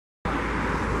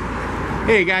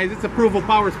Hey guys, it's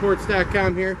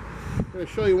ApprovalPowersports.com here. I'm going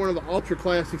to show you one of the Ultra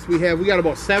Classics we have. We got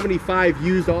about 75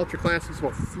 used Ultra Classics,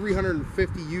 about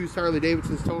 350 used Harley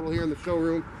Davidsons total here in the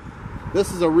showroom.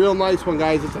 This is a real nice one,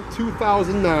 guys. It's a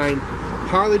 2009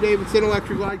 Harley Davidson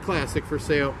Electra Glide Classic for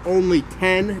sale. Only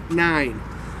 $10,900.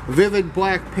 Vivid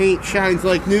black paint, shines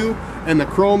like new, and the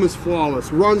chrome is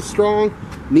flawless. Runs strong,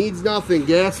 needs nothing,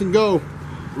 gas and go.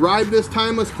 Ride this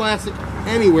timeless classic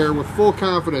anywhere with full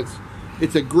confidence.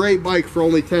 It's a great bike for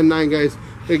only $10,900, guys.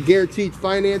 A guaranteed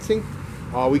financing.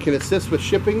 We can assist with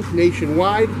shipping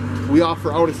nationwide. We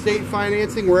offer out-of-state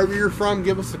financing. Wherever you're from,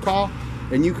 give us a call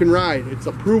and you can ride. It's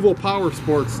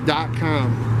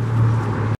ApprovalPowersports.com.